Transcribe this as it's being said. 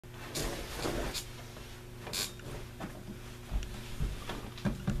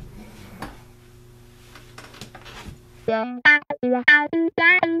Alright,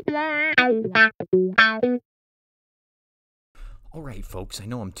 folks, I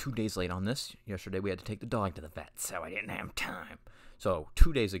know I'm 2 days late on this. Yesterday we had to take the dog to the vet, so I didn't have time. So,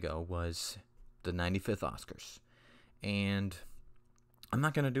 2 days ago was the 95th Oscars. And I'm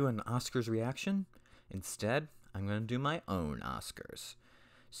not going to do an Oscars reaction. Instead, I'm going to do my own Oscars.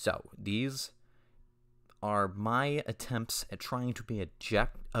 So, these are my attempts at trying to be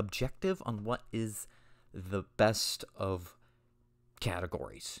objective on what is the best of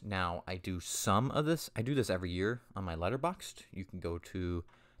categories. Now, I do some of this. I do this every year on my Letterboxd. You can go to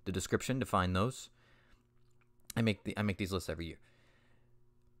the description to find those. I make these lists every year.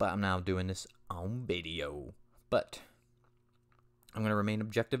 But I'm now doing this on video. But I'm going to remain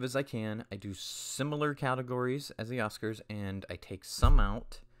objective as I can. I do similar categories as the Oscars, and I take some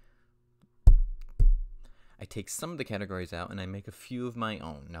out. I take some of the categories out, and I make a few of my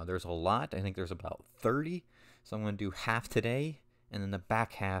own. Now, there's a lot. I think there's about 30. So I'm going to do half today, and then the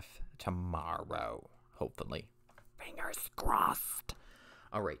back half tomorrow, hopefully. Fingers crossed.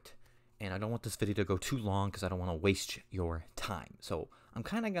 All right. And I don't want this video to go too long because I don't want to waste your time. So I'm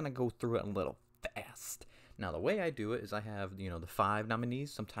kind of going to go through it a little fast. Now, the way I do it is I have, the 5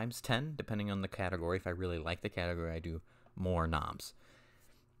 nominees, sometimes 10, depending on the category. If I really like the category, I do more noms.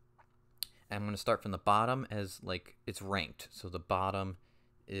 I'm going to start from the bottom as, it's ranked. So the bottom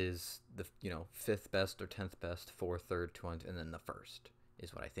is the, 5th best or 10th best, 4th, 3rd, 2nd, and then the first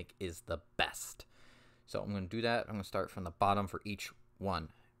is what I think is the best. So I'm going to do that. I'm going to start from the bottom for each one.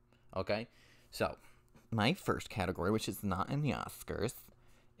 Okay? So my first category, which is not in the Oscars,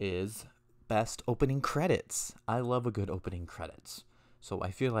 is best opening credits. I love a good opening credits. So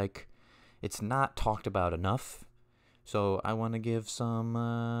I feel like it's not talked about enough. So I want to give some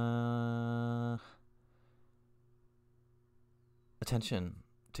attention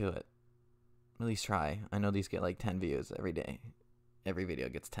to it. At least try. I know these get 10 views every day. Every video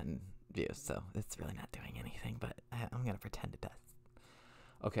gets 10 views, so it's really not doing anything, but I'm going to pretend it does.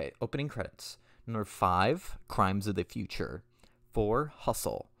 Okay, opening credits. Number 5, Crimes of the Future. 4,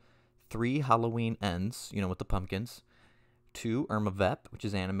 Hustle. 3, Halloween Ends, with the pumpkins. 2, Irma Vep, which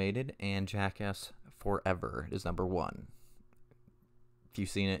is animated, and Jackass Forever is number 1. If you've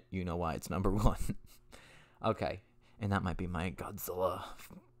seen it, you know why it's number 1. Okay, and that might be my Godzilla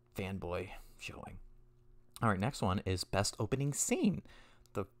fanboy showing. All right, next one is best opening scene.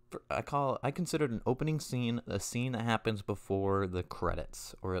 I consider it an opening scene a scene that happens before the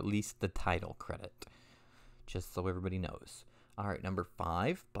credits, or at least the title credit, just so everybody knows. All right, number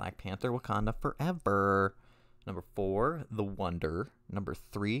 5, Black Panther: Wakanda Forever. Number 4, The Wonder. Number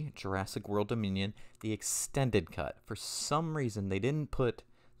 3, Jurassic World Dominion, the extended cut. For some reason, they didn't put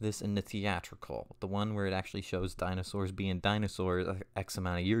this in the theatrical, the one where it actually shows dinosaurs being dinosaurs X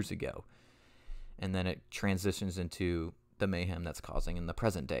amount of years ago. And then it transitions into the mayhem that's causing in the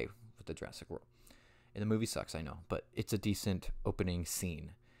present day with the Jurassic World. And the movie sucks, I know, but it's a decent opening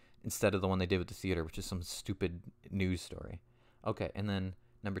scene instead of the one they did with the theater, which is some stupid news story. Okay, and then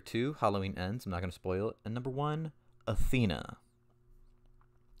number 2, Halloween Ends. I'm not going to spoil it. And number 1, Athena.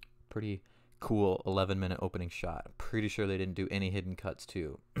 Pretty cool 11-minute opening shot. Pretty sure they didn't do any hidden cuts,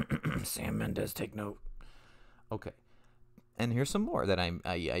 too. Sam Mendes, take note. Okay. And here's some more that I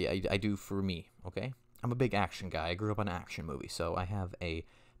do for me, okay? I'm a big action guy. I grew up on action movies, so I have a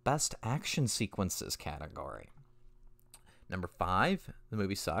best action sequences category. Number 5, the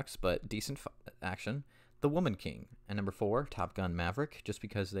movie sucks, but decent action. The Woman King. And number 4, Top Gun Maverick, just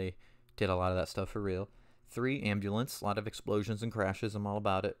because they did a lot of that stuff for real. 3, Ambulance, a lot of explosions and crashes, I'm all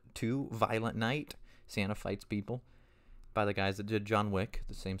about it. 2, Violent Night, Santa fights people, by the guys that did John Wick,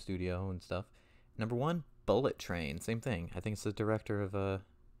 the same studio and stuff. Number 1, Bullet Train, same thing. I think it's the director of the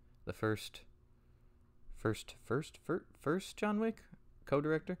first John Wick,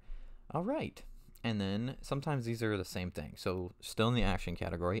 co-director. All right. And then sometimes these are the same thing. So still in the action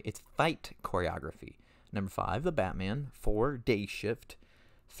category, it's fight choreography. Number 5, The Batman. 4, Day Shift.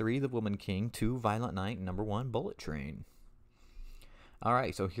 3, The Woman King. 2, Violent Night. And number 1, Bullet Train. All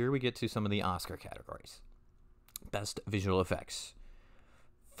right, so here we get to some of the Oscar categories. Best visual effects.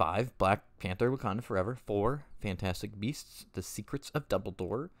 5, Black Panther: Wakanda Forever. 4, Fantastic Beasts: The Secrets of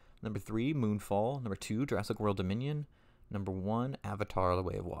Dumbledore. Number 3, Moonfall. Number 2, Jurassic World Dominion. Number 1, Avatar: The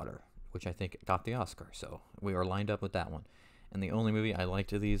Way of Water, which I think got the Oscar, so we were lined up with that one. And the only movie I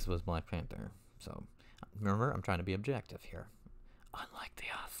liked of these was Black Panther. So remember, I'm trying to be objective here, unlike the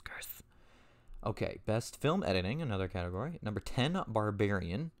Oscars. Okay, best film editing, another category. Number 10,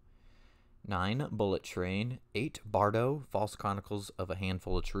 Barbarian. 9, Bullet Train. 8, Bardo, False Chronicles of a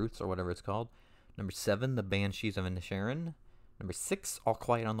Handful of Truths, or whatever it's called. Number 7, The Banshees of Inisherin. Number 6, All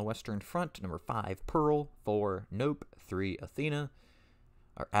Quiet on the Western Front. Number 5, Pearl. 4, Nope. 3, Athena,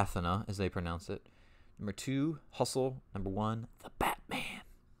 or Athena as they pronounce it. Number 2, Hustle. Number 1, The Batman.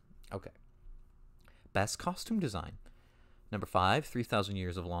 Okay. Best Costume Design. Number 5, 3,000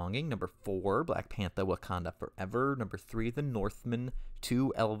 Years of Longing. Number 4, Black Panther Wakanda Forever. Number 3, The Northman.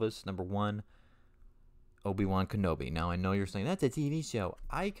 2, Elvis. Number 1, Obi-Wan Kenobi. Now, I know you're saying, that's a TV show.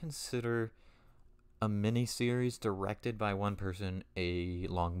 I consider a mini-series directed by one person a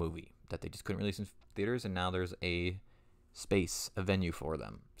long movie that they just couldn't release in theaters, and now there's a venue for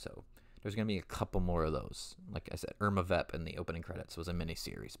them. So there's going to be a couple more of those. Like I said, Irma Vep in the opening credits was a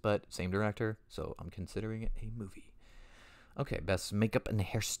mini-series, but same director, so I'm considering it a movie. Okay, best makeup and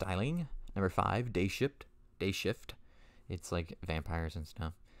hairstyling. Number 5, Day Shift. It's like vampires and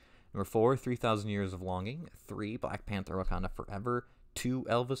stuff. Number 4, 3,000 Years of Longing. 3, Black Panther Wakanda Forever. 2,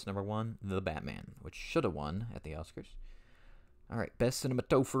 Elvis. Number 1, The Batman, which should have won at the Oscars. All right, best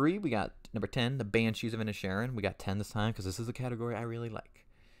cinematography. We got number 10, The Banshees of Inisherin. We got 10 this time because this is a category I really like.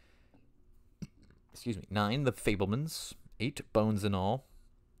 Excuse me. 9, The Fablemans. 8, Bones and All.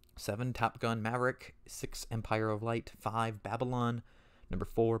 7, Top Gun Maverick. 6, Empire of Light. 5, Babylon. Number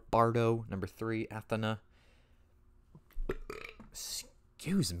 4, Bardo. Number 3, Athena.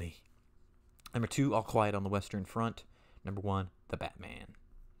 Excuse me. Number 2, All Quiet on the Western Front. Number 1, The Batman.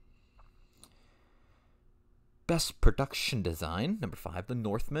 Best Production Design. Number 5, The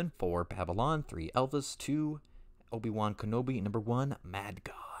Northman. 4, Babylon. 3, Elvis. 2, Obi-Wan Kenobi. Number 1, Mad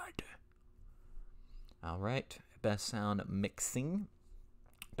God. All right. Best Sound Mixing.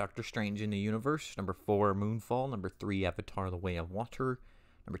 Doctor Strange in the Universe. Number 4, Moonfall. Number 3, Avatar The Way of Water.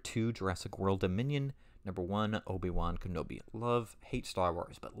 Number 2, Jurassic World Dominion. Number 1, Obi-Wan Kenobi. Hate Star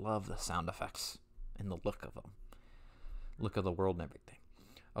Wars, but love the sound effects and the look of them. Look of the world and everything.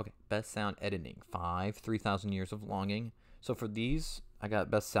 Okay, best sound editing. 5, 3,000 Years of Longing. So for these, I got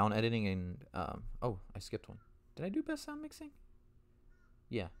best sound editing and, oh, I skipped one. Did I do best sound mixing?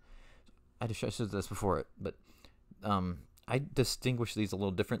 Yeah. I just said this before, but I distinguish these a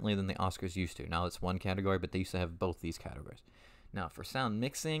little differently than the Oscars used to. Now it's one category, but they used to have both these categories. Now for sound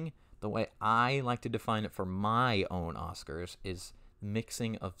mixing, the way I like to define it for my own Oscars is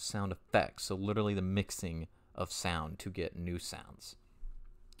mixing of sound effects. So literally the mixing of sound to get new sounds.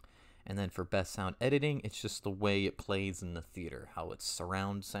 And then for best sound editing, it's just the way it plays in the theater, how it's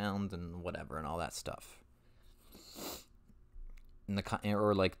surround sound and whatever and all that stuff. And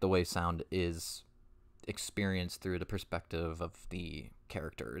or like the way sound is experienced through the perspective of the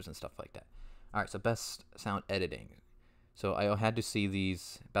characters and stuff like that. All right, so best sound editing. So I had to see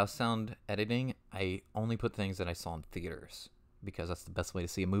these. Best sound editing, I only put things that I saw in theaters because that's the best way to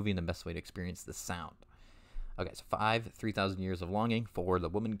see a movie and the best way to experience the sound. Okay, so 5, 3,000 Years of Longing. 4, The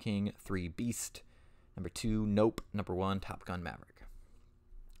Woman King. 3, Beast. Number 2, Nope. Number 1, Top Gun Maverick.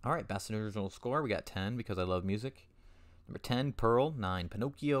 All right, best original score. We got 10 because I love music. Number 10, Pearl. 9,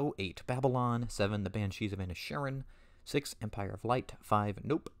 Pinocchio. 8, Babylon. 7, The Banshees of Inisherin. 6, Empire of Light. 5,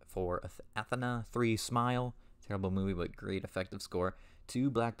 Nope. 4, Athena. 3, Smile. Terrible movie, but great effective score.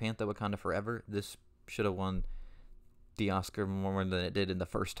 2, Black Panther Wakanda Forever. This should have won the Oscar more than it did in the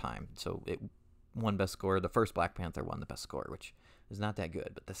first time. So it won best score. The first Black Panther won the best score, which is not that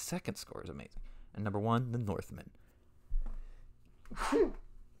good. But the second score is amazing. And number 1, The Northman.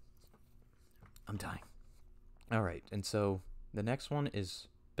 I'm dying. All right, and so the next one is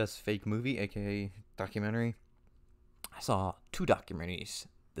best fake movie, aka documentary. I saw 2 documentaries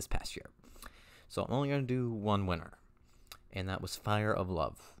this past year. So I'm only going to do one winner, and that was Fire of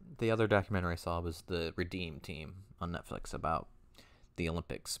Love. The other documentary I saw was the Redeem Team on Netflix about the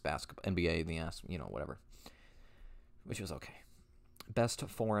Olympics, basketball, NBA, whatever, which was okay. Best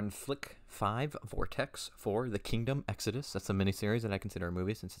foreign flick, 5, Vortex. 4, The Kingdom, Exodus. That's a miniseries that I consider a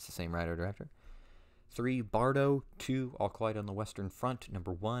movie since it's the same writer-director. 3, Bardo. 2, All Quiet on the Western Front.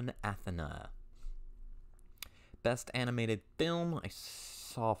 Number 1, Athena. Best animated film, I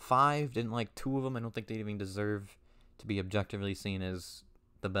saw 5, didn't like 2 of them. I don't think they even deserve to be objectively seen as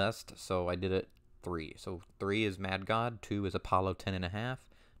the best, so I did it 3. So 3 is Mad God, 2 is Apollo 10.5,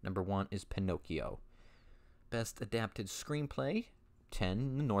 number 1 is Pinocchio. Best adapted screenplay,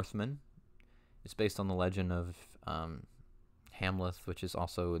 10, The Northman. It's based on the legend of Hamlet, which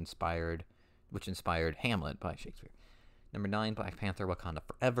inspired Hamlet by Shakespeare. Number 9, Black Panther Wakanda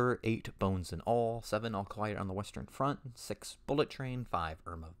Forever. 8, Bones and All. 7, All Quiet on the Western Front. 6, Bullet Train. 5,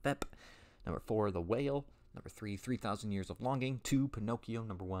 Irma Vep. Number 4, The Whale. Number 3, 3,000 Years of Longing. 2, Pinocchio.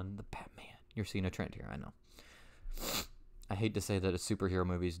 Number 1, The Batman. You're seeing a trend here, I know. I hate to say that a superhero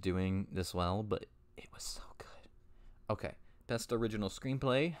movie is doing this well, but it was so good. Okay, best original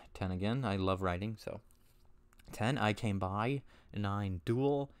screenplay. 10 again. I love writing, so 10, I Came By. 9,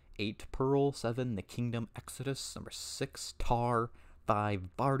 Duel. 8, Pearl. 7, The Kingdom Exodus. Number 6, Tar.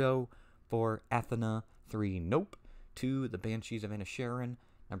 5, Bardo. 4, Athena. 3, Nope. 2, The Banshees of Inisherin.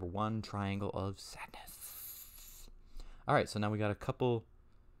 Number 1, Triangle of Sadness. Alright, so now we got a couple...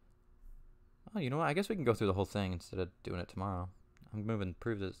 Oh, you know what? I guess we can go through the whole thing instead of doing it tomorrow. I'm moving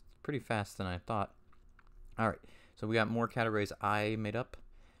through this pretty fast than I thought. Alright, so we got more categories I made up.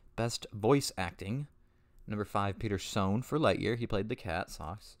 Best Voice Acting. Number 5, Peter Sohn for Lightyear. He played the cat,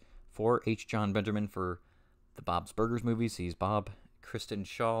 Socks. 4, H. John Benjamin for the Bob's Burgers movies. He's Bob. Kristen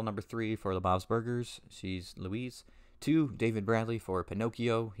Schaal, number 3, for the Bob's Burgers. She's Louise. 2, David Bradley for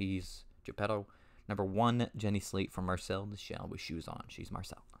Pinocchio. He's Geppetto. Number 1, Jenny Slate for Marcel the Shell with Shoes On. She's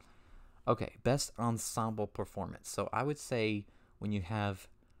Marcel. Okay, best ensemble performance. So I would say when you have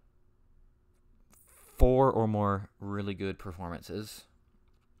 4 or more really good performances,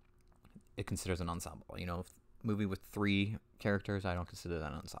 it considers an ensemble. You know, if movie with 3 characters, I don't consider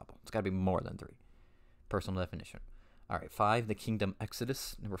that an ensemble. It's got to be more than 3. Personal definition. All right, 5, The Kingdom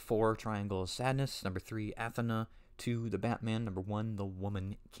Exodus. Number 4, Triangle of Sadness. Number 3, Athena. 2, The Batman. Number 1, The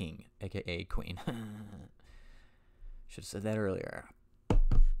Woman King, a.k.a. Queen. Should have said that earlier.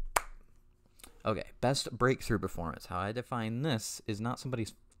 Okay, best breakthrough performance. How I define this is not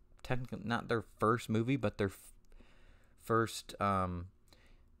somebody's technically not their first movie, but their first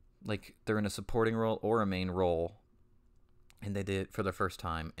like they're in a supporting role or a main role, and they did it for the first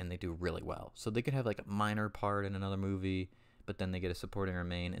time and they do really well. So they could have like a minor part in another movie, but then they get a supporting or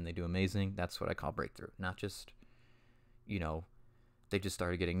main and they do amazing. That's what I call breakthrough. Not just, you know, they just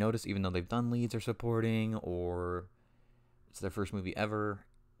started getting noticed even though they've done leads or supporting, or it's their first movie ever.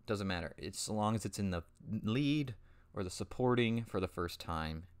 Doesn't matter. It's as long as it's in the lead or the supporting for the first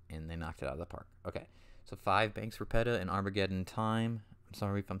time and they knocked it out of the park. Okay, so 5, Banks Repeta in Armageddon Time. I'm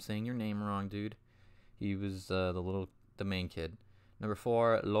sorry if I'm saying your name wrong, dude. He was the main kid. Number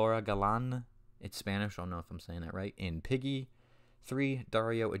 4, Laura Galan. It's Spanish. I don't know if I'm saying that right. In Piggy. 3,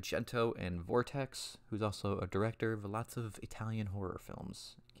 Dario Argento in Vortex, who's also a director of lots of Italian horror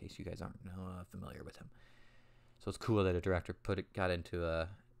films, in case you guys aren't familiar with him. So it's cool that a director got into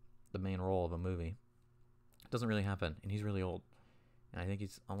the main role of a movie. It doesn't really happen, and he's really old. And I think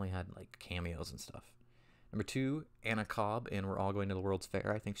he's only had like cameos and stuff. Number 2, Anna Cobb in We're All Going to the World's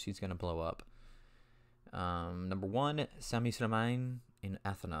Fair. I think she's going to blow up. Number 1, Sami Slimane in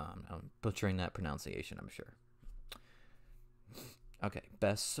Athena. I'm butchering that pronunciation, I'm sure. Okay,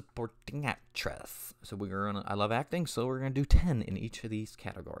 best supporting actress. So I love acting, so we're going to do 10 in each of these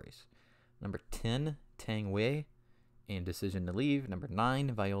categories. Number 10, Tang Wei in Decision to Leave. Number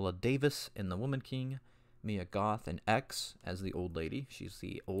 9, Viola Davis in The Woman King. Mia Goth in X as the old lady. She's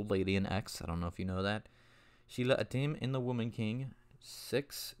the old lady in X. I don't know if you know that. Sheila Atim in The Woman King.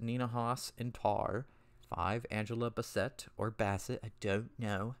 6, Nina Hoss in Tar. 5, Angela Bassett or Bassett. I don't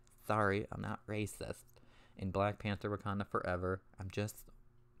know. Sorry, I'm not racist. In Black Panther Wakanda Forever. I'm just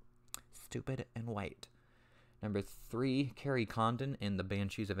stupid and white. Number 3, Carrie Condon in The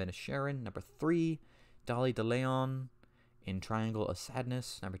Banshees of Inisherin. Number 3, Dolly DeLeon in Triangle of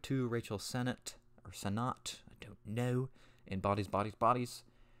Sadness. Number 2, Rachel Sennott, or Sennott, I don't know, in Bodies, Bodies, Bodies.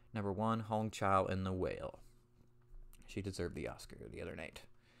 Number 1, Hong Chow in The Whale. She deserved the Oscar the other night.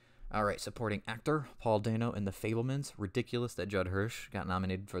 Alright, supporting actor, Paul Dano in The Fabelmans. Ridiculous that Judd Hirsch got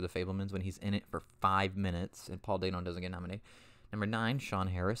nominated for The Fabelmans when he's in it for 5 minutes, and Paul Dano doesn't get nominated. Number 9, Sean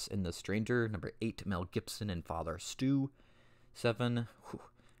Harris in The Stranger. Number 8, Mel Gibson in Father Stew. 7,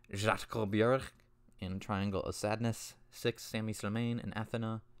 Jacques Björk in Triangle of Sadness. 6, Sami Slimane in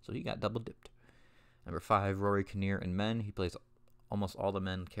Athena. So he got double dipped. Number 5, Rory Kinnear in Men. He plays almost all the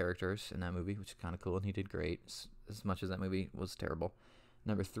men characters in that movie, which is kind of cool, and he did great, as much as that movie was terrible.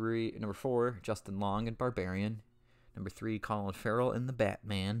 Number 4, Justin Long in Barbarian. Number 3, Colin Farrell in The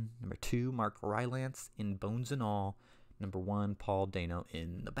Batman. Number 2, Mark Rylance in Bones and All. Number 1, Paul Dano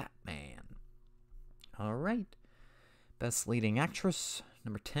in The Batman. All right. Best Leading Actress.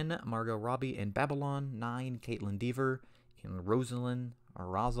 Number 10, Margot Robbie in Babylon. 9, Caitlin Dever in Rosalind.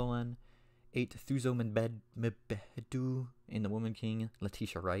 8, Thuzo Mbedu in The Woman King.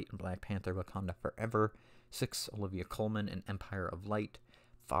 Letitia Wright in Black Panther Wakanda Forever. 6, Olivia Colman in Empire of Light.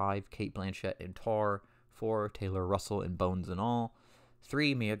 5, Cate Blanchett in Tar. 4, Taylor Russell in Bones and All.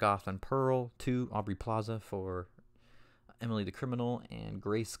 3, Mia Goth in Pearl. 2, Aubrey Plaza for Emily the Criminal. And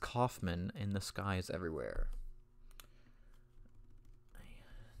Grace Kaufman in The Sky is Everywhere.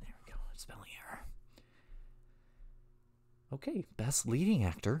 There we go. Spelling error. Okay, Best Leading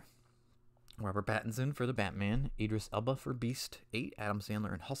Actor. Robert Pattinson for The Batman. Idris Elba for Beast. 8, Adam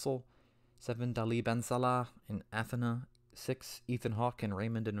Sandler in Hustle. 7, Dali Ben Salah in Athena. 6, Ethan Hawke in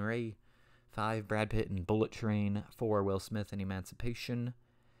Raymond and Ray. 5, Brad Pitt in Bullet Train. 4, Will Smith in Emancipation.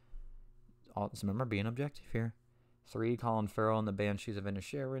 Also, remember, being objective here. 3, Colin Farrell in The Banshees of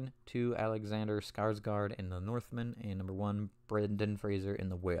Inisherin. 2, Alexander Skarsgård in The Northman. And number 1, Brendan Fraser in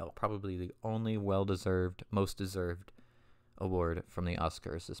The Whale. Probably the only well-deserved, most deserved award from the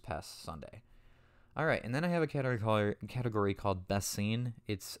Oscars this past Sunday. All right, and then I have a category called Best Scene.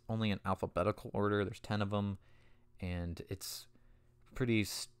 It's only in alphabetical order. There's 10 of them, and it's a pretty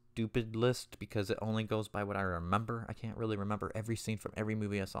stupid list because it only goes by what I remember. I can't really remember every scene from every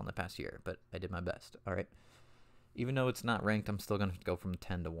movie I saw in the past year, but I did my best. All right. Even though it's not ranked, I'm still going to go from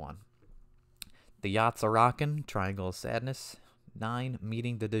 10 to 1. The Yachts Are Rockin', Triangle of Sadness. 9,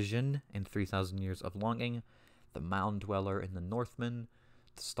 Meeting the Djinn in 3,000 Years of Longing. The Mound Dweller in The Northman.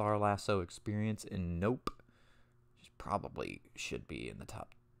 The Star Lasso Experience in Nope. Which probably should be in the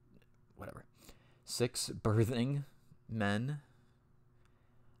top, whatever. 6, Birthing Men.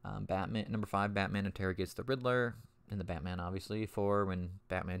 Batman. Number 5, Batman Interrogates the Riddler. In the Batman, obviously. 4, when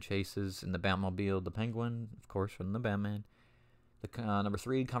Batman chases in the Batmobile the Penguin, of course, from the Batman. Number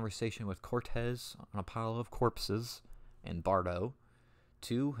 3, Conversation with Cortez on a Pile of Corpses in Bardo.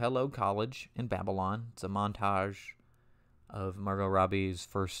 2, Hello College in Babylon. It's a montage of Margot Robbie's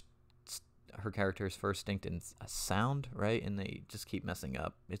her character's first stint in a sound, right? And they just keep messing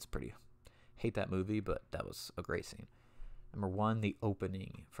up. It's pretty, hate that movie, but that was a great scene. Number 1, The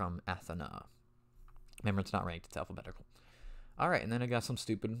Opening from Athena. Remember, it's not ranked, it's alphabetical. All right, and then I got some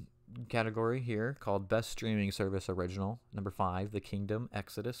stupid category here called Best Streaming Service Original. Number 5, The Kingdom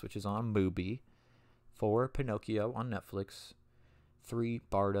Exodus, which is on Mubi. 4, Pinocchio on Netflix. 3,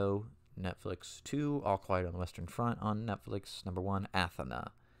 Bardo, Netflix. 2, All Quiet on the Western Front on Netflix. Number 1,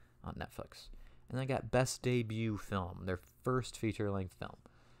 Athena on Netflix. And then I got Best Debut Film, their first feature-length film.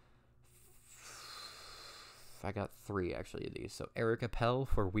 I got 3, actually, of these. So, Eric Appel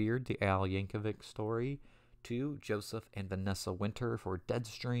for Weird, the Al Yankovic story. 2, Joseph and Vanessa Winter for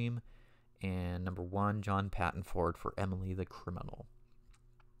Deadstream. And number 1, John Patton Ford for Emily the Criminal.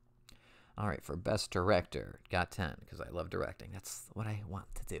 All right, for Best Director, got 10, because I love directing. That's what I want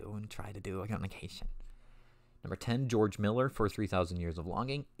to do and try to do on occasion. Number 10, George Miller for 3,000 Years of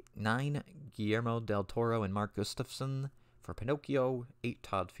Longing. 9, Guillermo del Toro and Mark Gustafson for Pinocchio. 8,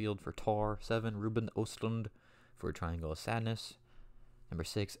 Todd Field for Tar. 7, Ruben Östlund for Triangle of Sadness. Number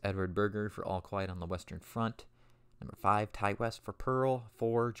 6, Edward Berger for All Quiet on the Western Front. Number 5, Ty West for Pearl.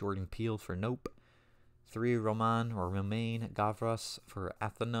 4, Jordan Peele for Nope. 3, Romain Gavras for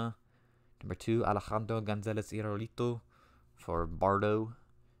Athena. Number 2, Alejandro González Iñárritu for Bardo.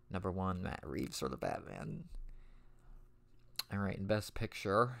 Number 1, Matt Reeves for The Batman. All right, and Best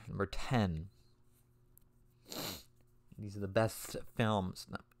Picture, number 10. These are the best films.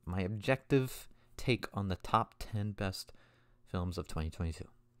 My objective take on the top 10 best films of 2022.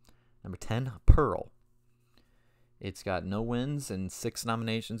 Number 10, Pearl. It's got no wins and 6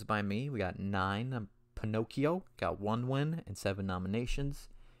 nominations by me. We got 9, Pinocchio, got 1 win and 7 nominations.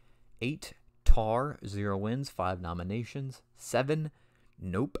 8, Tar, 0 wins, 5 nominations. 7,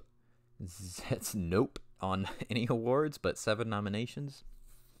 Nope. That's Nope on any awards, but 7 nominations.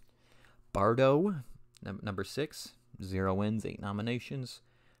 Bardo, number 6, 0 wins, 8 nominations.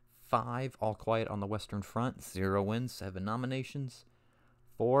 5, All Quiet on the Western Front, 0 wins, 7 nominations.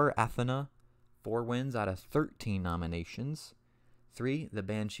 4, Athena, 4 wins out of 13 nominations. 3, The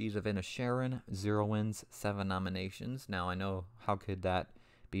Banshees of Inisherin, 0 wins, 7 nominations. Now, I know, how could that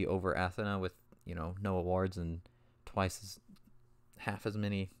be over Athena with, no awards and half as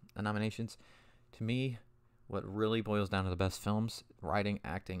many nominations? To me, what really boils down to the best films, writing,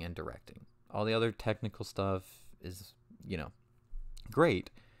 acting, and directing. All the other technical stuff is, great,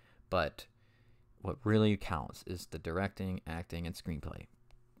 but what really counts is the directing, acting, and screenplay,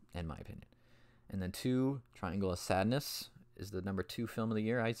 in my opinion. And then 2, Triangle of Sadness is the number 2 film of the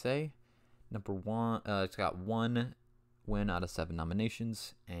year, I'd say. Number 1, it's got 1 win out of 7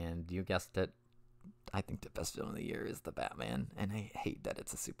 nominations, and you guessed it, I think the best film of the year is The Batman, and I hate that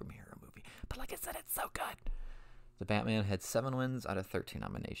it's a superhero movie, but like I said, it's so good. The Batman had 7 wins out of 13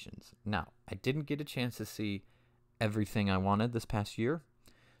 nominations. Now, I didn't get a chance to see everything I wanted this past year,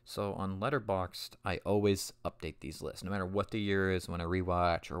 so on Letterboxd, I always update these lists. No matter what the year is, when I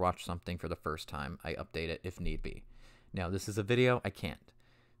rewatch or watch something for the first time, I update it if need be. Now, this is a video, I can't.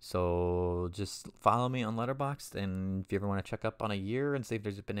 So just follow me on Letterboxd, and if you ever want to check up on a year and see if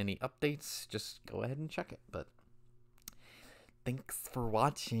there's been any updates, just go ahead and check it. But thanks for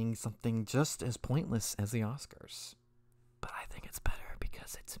watching something just as pointless as the Oscars. But I think it's better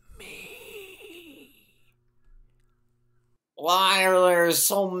because it's me. Why are there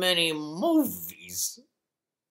so many movies?